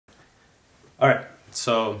Alright,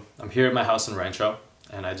 so I'm here at my house in Rancho,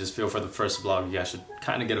 and I just feel for the first vlog you guys should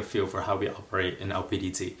kind of get a feel for how we operate in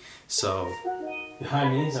LPDT. So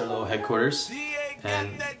behind me is our little headquarters,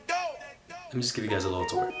 and let me just give you guys a little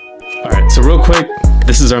tour. Alright, so real quick,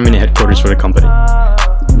 this is our mini headquarters for the company.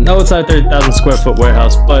 No, it's not a 30,000 square foot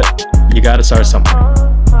warehouse, but you gotta start somewhere.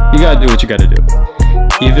 You gotta do what you gotta do,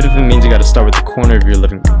 even if it means you gotta start with the corner of your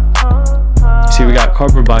living room. See, we got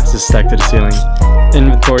cardboard boxes stacked to the ceiling,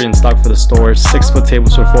 inventory and stock for the store, 6-foot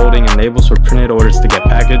tables for folding, and labels for printed orders to get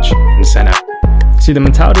packaged and sent out. See, the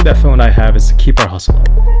mentality that Phil and I have is to keep our hustle up.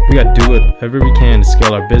 We gotta do whatever we can to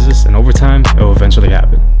scale our business, and over time, it will eventually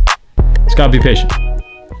happen. Just gotta be patient.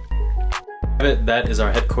 That is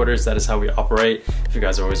our headquarters. That is how we operate, if you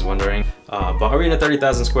guys are always wondering. But are we in a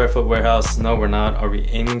 30,000 square foot warehouse? No, we're not. Are we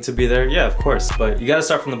aiming to be there? Yeah, of course, but you gotta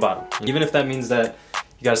start from the bottom. Even if that means that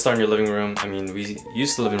you gotta start in your living room. I mean, we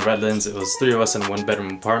used to live in Redlands. It was 3 of us in a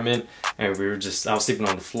 1-bedroom apartment, and I was sleeping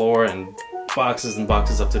on the floor and boxes and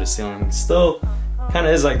boxes up to the ceiling. Still kind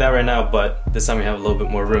of is like that right now, but this time we have a little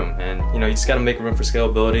bit more room. And you know, you just gotta make room for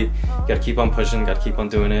scalability. You gotta keep on pushing, gotta keep on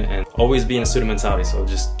doing it, and always be in a student mentality. So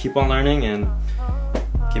just keep on learning and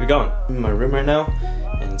keep it going. I'm in my room right now,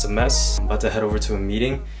 and it's a mess. I'm about to head over to a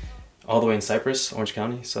meeting all the way in Cypress, Orange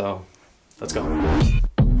County, so let's go.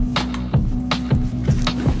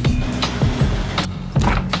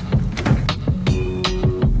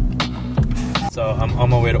 So I'm on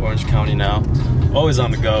my way to Orange County now. Always on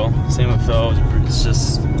the go. Same with Phil. It's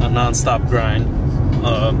just a non-stop grind.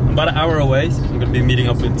 I'm about an hour away. I'm gonna be meeting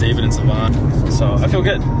up with David and Savon. So I feel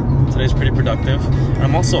good. Today's pretty productive. And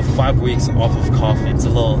I'm also 5 weeks off of coffee. It's a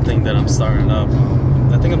little thing that I'm starting up.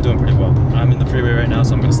 I think I'm doing pretty well. I'm in the freeway right now,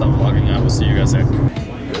 so I'm gonna stop vlogging. I will see you guys there.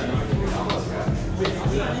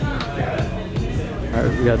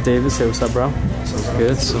 Alright, we got David. Say what's up, bro. Sounds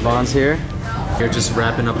good. Savon's here. We're just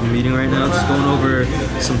wrapping up a meeting right now, just going over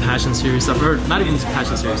some passion series stuff, or not even just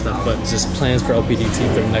passion series stuff, but just plans for LPDT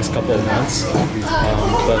for the next couple of months.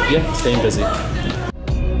 But yeah, staying busy.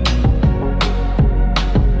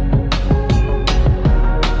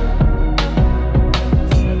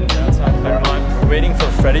 We're waiting for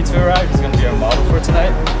Freddie to arrive. He's going to be our model for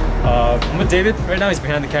tonight. I'm with David right now. He's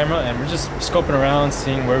behind the camera, and we're just scoping around,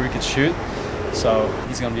 seeing where we could shoot. So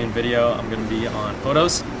he's going to be in video. I'm going to be on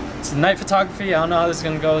photos. It's night photography. I don't know how this is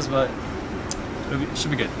gonna go, but it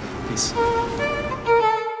should be good. Peace.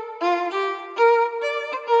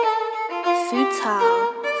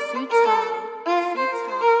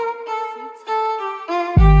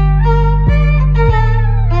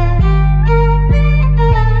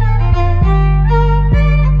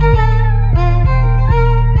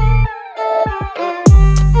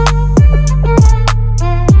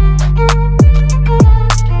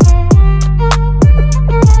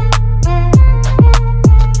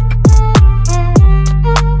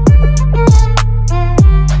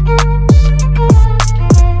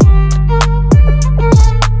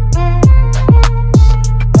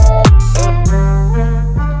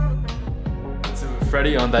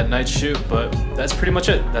 On that night shoot, but that's pretty much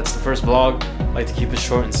it. That's the first vlog. I like to keep it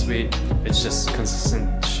short and sweet. It's just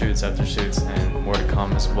consistent shoots after shoots, and more to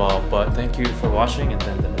come as well. But thank you for watching, and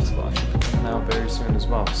then the next vlog should be coming out very soon as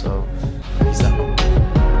well. So peace out.